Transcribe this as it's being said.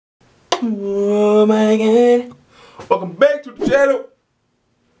Oh my god. Welcome back to the channel.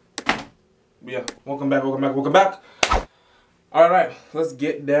 Yeah, welcome back. Alright, let's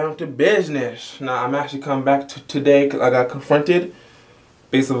get down to business. Now, I'm actually coming back today because I got confronted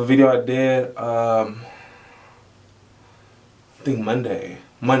based on a video I did, I think Monday,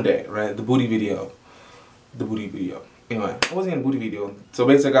 right? The booty video. Anyway, I wasn't in a booty video. So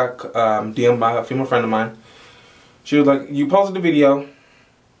basically I got DM'd by a female friend of mine. She was like, you posted the video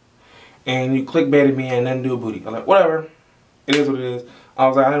and you clickbaited me and then do a booty. I'm like, whatever. It is what it is. I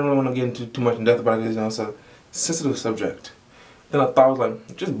was like, I don't really want to get into too much in depth about it because, you know, it's a sensitive subject. Then I thought, I was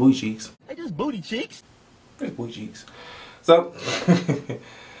like, just booty cheeks. Hey, just booty cheeks? Just booty cheeks. So,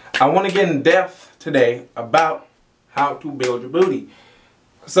 I want to get in depth today about how to build your booty.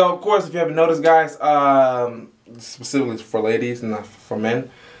 So, of course, if you haven't noticed, guys, specifically for ladies and not for men,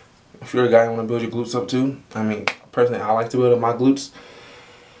 if you're a guy and want to build your glutes up too, I mean, personally, I like to build up my glutes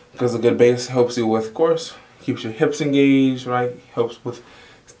because a good base helps you with, of course, keeps your hips engaged, right? Helps with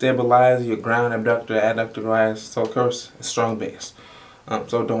stabilizing your ground abductor, adductor, right? So, of course, a strong base.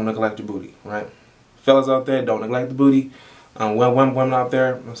 So, don't neglect your booty, right? Fellas out there, don't neglect the booty. Women out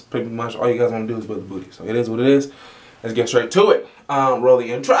there, that's pretty much all you guys want to do is build the booty. So, it is what it is. Let's get straight to it. Roll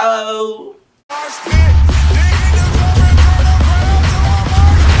the intro.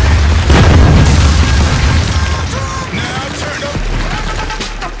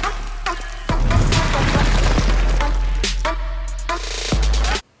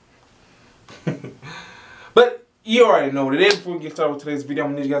 But you already know what it is. Before we get started with today's video,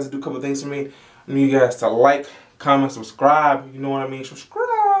 I'm gonna need you guys to do a couple of things for me. I need you guys to like, comment, subscribe. You know what I mean?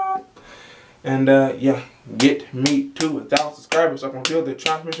 Subscribe. And yeah, get me to 1,000 subscribers so I can build the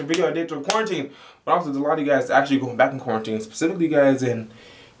transmission video I did during quarantine. But also, there's a lot of you guys actually going back in quarantine, specifically you guys in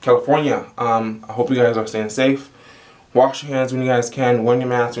California. I hope you guys are staying safe. Wash your hands when you guys can. Wear your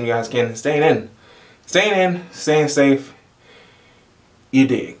mask when you guys can. And staying in. Staying safe. You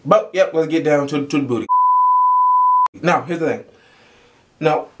dig. But, yep, let's get down to the booty. Now, here's the thing.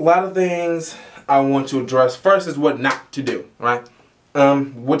 Now, a lot of things I want to address. First is what not to do, right?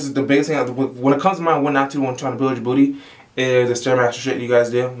 What is the biggest thing, when it comes to mind what not to do when trying to build your booty, is the Stairmaster shit you guys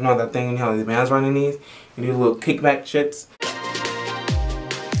do. You know that thing, you know, the bands around your knees? You do little kickback shits.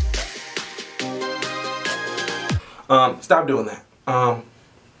 Stop doing that.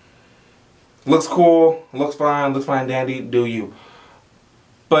 Looks cool, looks fine dandy, do you.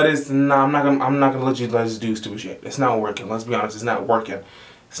 But it's not, I'm not gonna let you just do stupid shit. It's not working. Let's be honest, it's not working.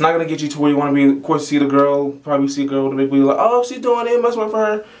 It's not gonna get you to where you want to be. Of course, you see the girl, probably see a girl with a big booty, like, oh, she's doing it, must work for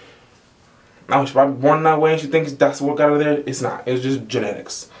her. No, she's probably born that way and she thinks that's what got her there. It's not. It's just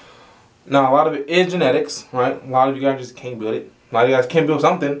genetics. Now, a lot of it is genetics, right? A lot of you guys just can't build it. A lot of you guys can build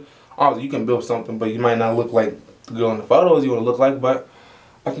something. Obviously, you can build something, but you might not look like the girl in the photos you want to look like, but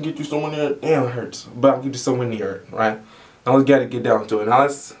I can get you somewhere near it. Damn, it hurts. But I can get you somewhere near it, right? Now let's get down to it. Now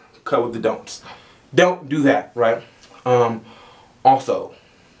let's cut with the don'ts. Don't do that, right? Also,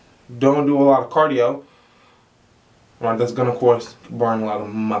 don't do a lot of cardio, right? That's gonna, of course, burn a lot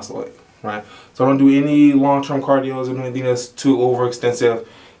of muscle, right? So don't do any long-term cardios or anything that's too overextensive.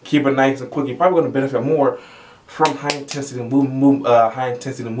 Keep it nice and quick. You're probably gonna benefit more from high-intensity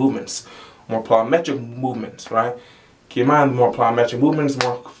movements, more plyometric movements, right? Keep in mind, the more plyometric movements, the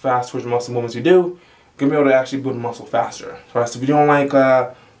more fast-twitch muscle movements you do, you're gonna be able to actually build muscle faster, right? So if you don't like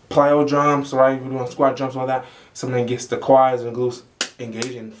plyo jumps, right? If you're doing squat jumps and all that, something that gets the quads and glutes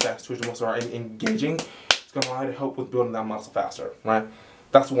engaging, fast-twitch muscle are engaging, it's gonna allow you to help with building that muscle faster, right?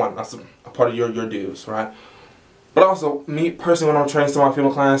 That's one. That's a part of your dues, right? But also, me personally, when I'm training some of my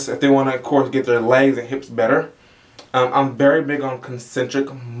female clients, if they want to, of course, get their legs and hips better, I'm very big on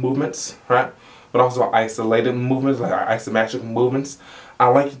concentric movements, right? But also isolated movements, like isometric movements. I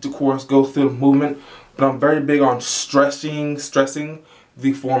like to, of course, go through the movement, but I'm very big on stressing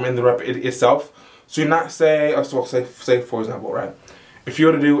the form in the rep itself. So you're not say for example, right? If you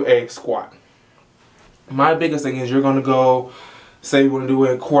were to do a squat, my biggest thing is you're going to go, say you want to do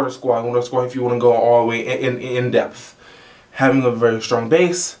a quarter squat, if you want to go all the way in depth. Having a very strong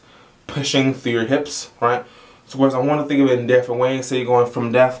base, pushing through your hips, right? So of course I want to think of it in different ways. Say you're going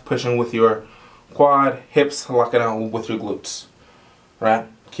from depth, pushing with your quad, hips, locking out with your glutes, right?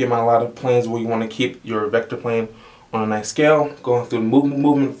 Keep in mind a lot of planes where you want to keep your vector plane on a nice scale, going through the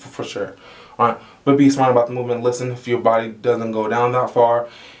movement for sure. Alright, but be smart about the movement. Listen if your body doesn't go down that far,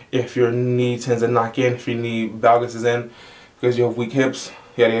 if your knee tends to knock in, if your knee valgus is in, because you have weak hips,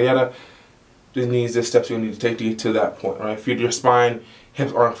 yada yada yada. These knees, there's steps you need to take to get to that point, right? If your spine,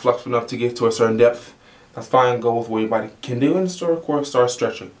 hips aren't flexible enough to get to a certain depth, that's fine. Go with what your body can do and of course start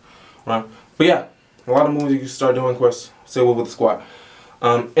stretching, right? But yeah, a lot of moves you can start doing, of course, say with the squat.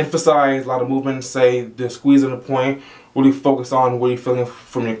 Emphasize a lot of movements, say the squeeze in the point, really focus on where you're feeling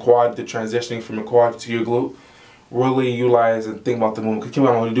from your quad, the transitioning from your quad to your glute. Really utilize and think about the movement. Because keep in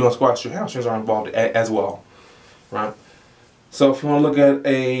mind, when you're doing squats, your hamstrings are involved as well, right? So if you want to look at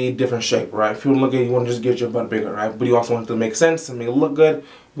a different shape, right? If you want to look at, you want to just get your butt bigger, right? But you also want it to make sense and make it look good.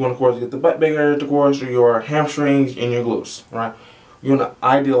 You want, of course, to get the butt bigger, of course, your hamstrings and your glutes, right? You want to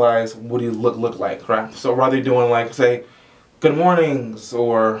idealize what do you look like, right? So rather than doing like, say, good mornings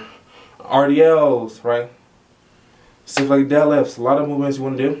or RDLs, right? Stuff like deadlifts, a lot of movements you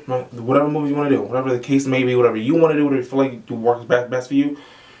want to do, right? Whatever movements you want to do, whatever the case may be, whatever you want to do, whatever you feel like works best for you,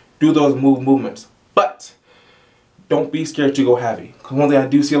 do those movements. But don't be scared to go heavy. Because one thing I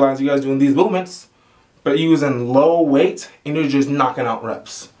do see a lot of you guys doing these movements, but using low weight and you're just knocking out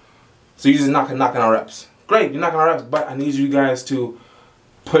reps. So you're just knocking out reps. Great, you're knocking out reps, but I need you guys to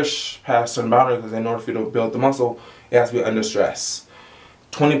push past certain boundaries because in order for you to build the muscle, it has to be under stress.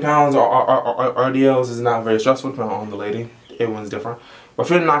 20 pounds or RDLs is not very stressful depending on the lady. Everyone's different. But if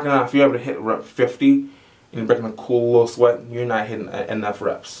you're knocking out, if you're able to hit rep 50 and you're breaking a cool little sweat, you're not hitting enough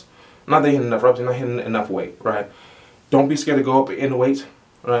reps. Not that you're hitting enough reps, you're not hitting enough weight, right? Don't be scared to go up in weight,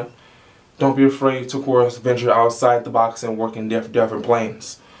 right? Don't be afraid to, of course, venture outside the box and work in different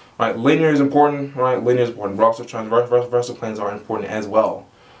planes, right? Linear is important, right? Linear is important, but also transversal planes are important as well,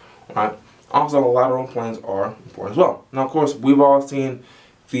 right? Also, lateral planes are important as well. Now, of course, we've all seen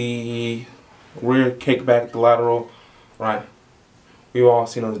the rear kickback, the lateral, right? We've all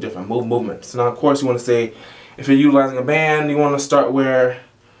seen those different movements. Now, of course, you want to say, if you're utilizing a band, you want to start where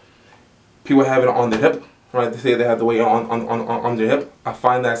people have it on the hip, right? They say they have the weight on their hip. I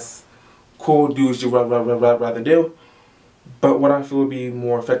find that's cool, do what you rather do. But what I feel would be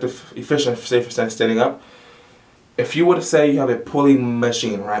more effective, efficient, say for instance, standing up. If you were to say you have a pulley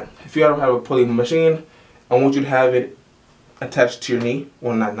machine, right? If you ever have a pulley machine, I want you to have it attached to your knee,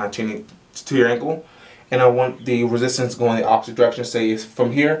 well not to your knee, to your ankle, and I want the resistance going the opposite direction. Say it's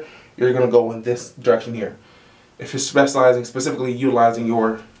from here, you're gonna go in this direction here. If you're specifically utilizing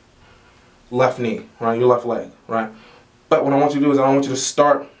your left knee, right, your left leg, right. But what I want you to do is I don't want you to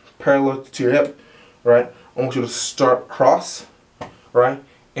start parallel to your hip, right. I want you to start cross, right,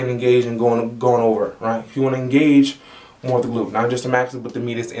 and engage and going over, right. If you want to engage more of the glute, not just the maximum, but the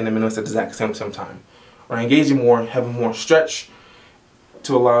medius and the minimus at the exact same time. Right, engaging more, having more stretch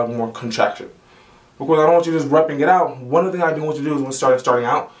to allow more contraction. Because I don't want you just repping it out. One of the things I do want you to do is when starting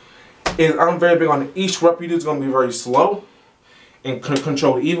out, is I'm very big on each rep you do is going to be very slow and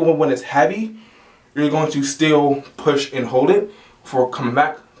controlled. Even when it's heavy, you're going to still push and hold it before coming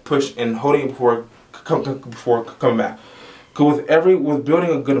back, push and hold it before coming back. Because with building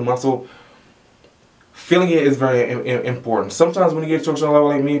a good muscle, feeling it is very important. Sometimes when you get to a certain level,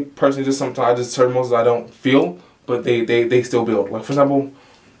 like me personally, sometimes I just certain muscles I don't feel, but they still build. Like for example,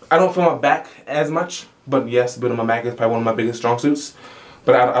 I don't feel my back as much, but yes, building my back is probably one of my biggest strong suits.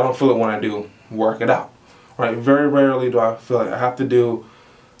 But I don't feel it when I do work it out. Right? Very rarely do I feel like I have to do,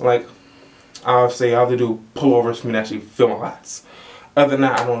 like I would say I have to do pullovers for me to actually feel my lats. Other than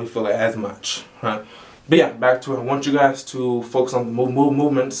that, I don't really feel it as much. Right? But yeah, back to it. I want you guys to focus on the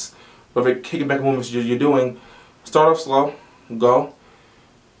movements. Whatever kicking back movements you're doing, start off slow, go,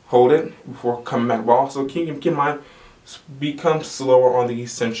 hold it before coming back. But also keep in mind, become slower on the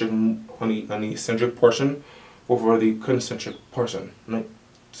eccentric portion over the concentric portion. Right?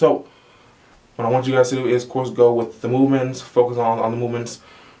 So what I want you guys to do is, of course, go with the movements, focus on the movements,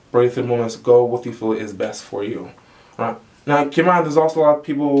 break through the movements, go what you feel is best for you. Right? Now keep in mind, there's also a lot of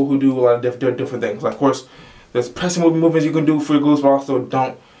people who do a lot of different things. Like, of course, there's pressing movements you can do for your glutes, but also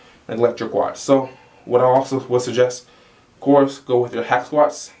don't neglect your quads. So what I also would suggest, of course, go with your hack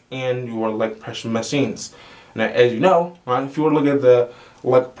squats and your leg press machines. Now, as you know, right, if you were to look at the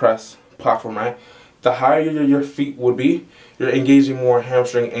leg press platform, right, the higher your feet would be, you're engaging more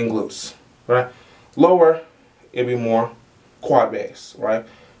hamstring and glutes, right? Lower, it'd be more quad base, right?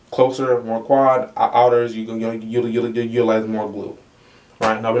 Closer, more quad. Outers, you utilize more glute,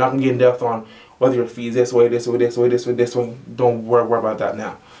 right? Now we're not gonna get in depth on whether your feet this way, this way, this way, this way, this way. Don't worry about that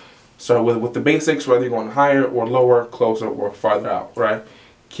now. Start with the basics, whether you're going higher or lower, closer or farther out, right?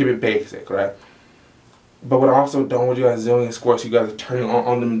 Keep it basic, right? But what I also don't want you guys doing is, of course, you guys are turning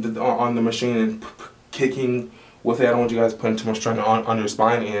on the machine and kicking with it. I don't want you guys putting too much strain on your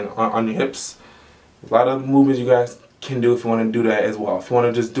spine and on your hips. A lot of movements you guys can do if you want to do that as well. If you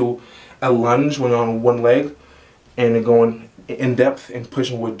want to just do a lunge when you're on one leg and then going in depth and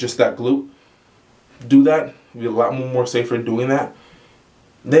pushing with just that glute, do that. You'll be a lot more safer doing that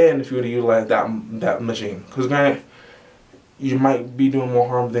than if you were to utilize that machine. Because granted, you might be doing more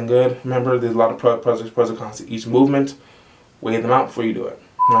harm than good. Remember, there's a lot of pros and cons to each movement. weigh them out before you do it.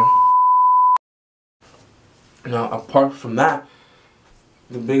 Right? Now, apart from that,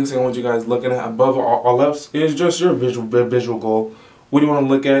 the biggest thing I want you guys looking at above all else is just your visual goal. What do you want to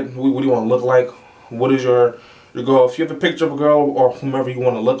look at? What do you want to look like? What is your goal? If you have a picture of a girl or whomever you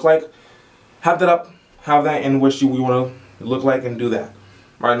want to look like, have that up. Have that in which you want to look like and do that.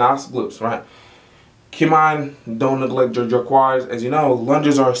 Right now, it's glutes, right? Keep in mind, don't neglect your quads. As you know,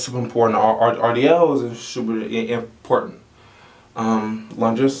 lunges are super important. RDLs is super important.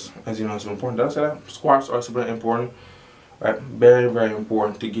 Lunges, as you know, is super important. Did I say that? Squats are super important. Right? Very, very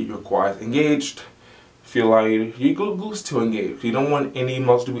important to get your quads engaged. Feel like your glutes to engage. You don't want any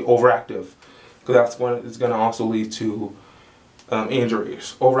muscle to be overactive, because that's when it's going to also lead to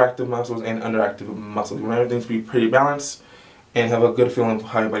injuries. Overactive muscles and underactive muscles. You want everything to be pretty balanced and have a good feeling of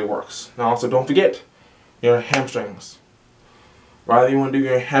how your body works. Now, also don't forget your hamstrings. Whether you want to do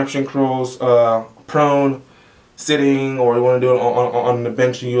your hamstring curls prone, sitting, or you want to do it on the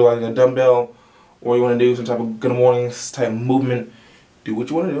bench and you like a dumbbell, or you want to do some type of good mornings type movement, do what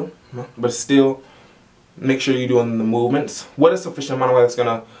you want to do, but still make sure you're doing the movements. What is sufficient amount of weight that's going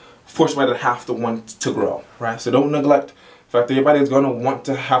to force your body to have to want to grow, right? So don't neglect the fact that your body is going to want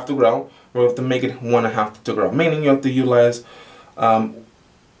to have to grow, or you have to make it want to have to grow. Meaning you have to utilize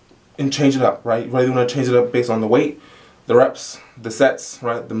and change it up, right? Whether you want to change it up based on the weight, the reps, the sets,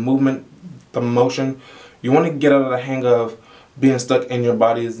 right? The movement, the motion. You want to get out of the hang of being stuck in your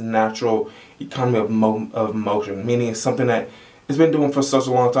body's natural economy of motion, meaning it's something that it's been doing for such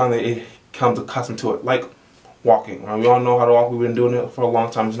a long time that it comes accustomed to it, like walking. Right? We all know how to walk. We've been doing it for a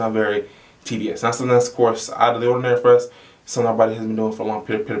long time. It's not very tedious. Not something that's, of course, out of the ordinary for us. It's something our body has been doing for a long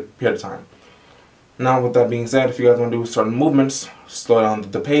period of time. Now, with that being said, if you guys want to do certain movements, slow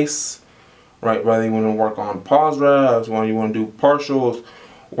down the pace, right? Whether you want to work on pause reps, whether you want to do partials,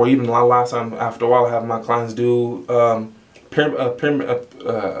 or even last time, after a while, I have my clients do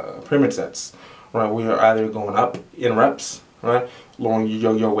pyramid sets, right? Where you're either going up in reps, right, lowering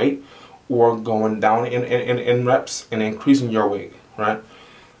your weight, or going down in reps and increasing your weight, right?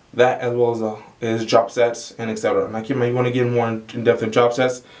 That, as well as drop sets and etc. Now, keep in mind, you want to get more in depth in drop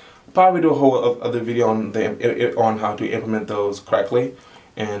sets. I'll probably do a whole other video on how to implement those correctly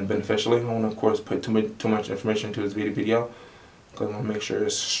and beneficially. I don't want to, of course, put too much information into this video, because I want to make sure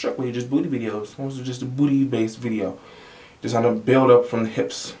it's strictly just booty videos. It's just a booty-based video. Just how to build up from the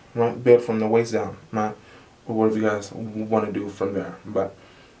hips, right? Build from the waist down, right? Or whatever you guys want to do from there. But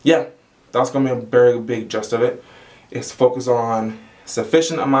yeah, that's going to be a very big gist of it. It's focus on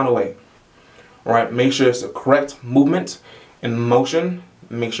sufficient amount of weight, right? Make sure it's the correct movement and motion.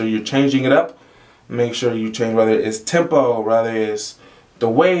 Make sure you're changing it up. Make sure you change whether it's tempo, whether it's the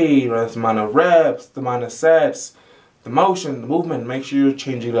weight, whether it's the amount of reps, the amount of sets, the motion, the movement. Make sure you're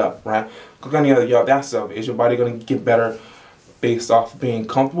changing it up, right? Because any other that stuff, is your body going to get better based off being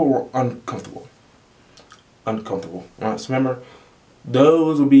comfortable or uncomfortable? Uncomfortable, right? So remember,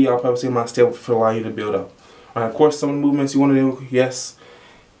 those will be, I'll probably say, my step for allow you to build up. Right, of course, some of the movements you want to do, yes,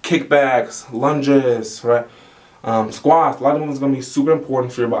 kickbacks, lunges, right? Squats. A lot of movements are going to be super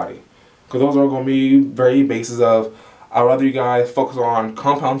important for your body, because those are going to be very basis of, I'd rather you guys focus on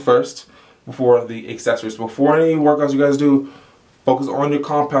compound first before the accessories. Before any workouts you guys do, focus on your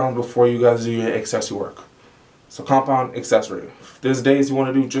compound before you guys do your accessory work. So compound, accessory. If there's days you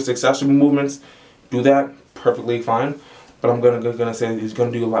want to do just accessory movements, do that, perfectly fine. But I'm gonna say it's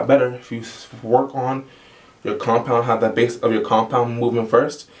gonna do a lot better if you work on your compound, have that base of your compound movement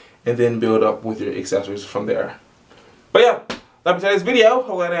first, and then build up with your accessories from there. But yeah, let me tell you this video.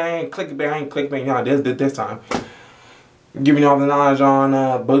 Hopefully I ain't clickbait, y'all did this time. Giving you all the knowledge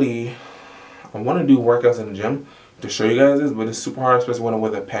on booty. I want to do workouts in the gym to show you guys this, but it's super hard, especially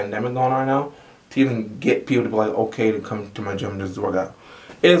with a pandemic going on right now, to even get people to be like, okay, to come to my gym just to work out.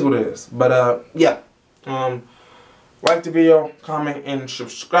 It is what it is. But yeah, like the video, comment, and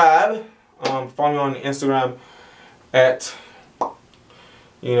subscribe. Follow me on Instagram at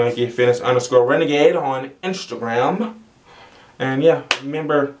KIKI_Renegade on Instagram. And yeah,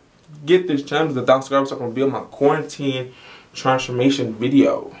 remember, get this channel to the 1,000 subscribers so I can build my quarantine transformation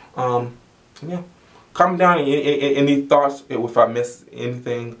video. Yeah, comment down any thoughts if I missed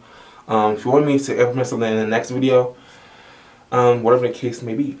anything. If you want me to implement something in the next video, whatever the case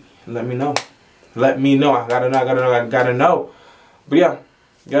may be, let me know. Let me know. I gotta know. But yeah,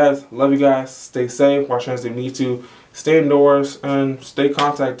 guys, love you guys. Stay safe. Wash your hands if you need to. Stay indoors and stay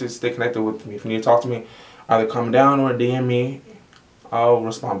contacted. Stay connected with me. If you need to talk to me, either come down or DM me. I'll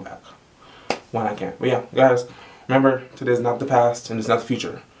respond back when I can. But yeah, guys, remember, today is not the past and it's not the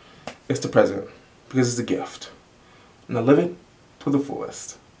future. It's the present, because it's a gift. And I live it to the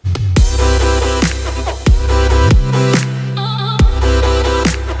fullest.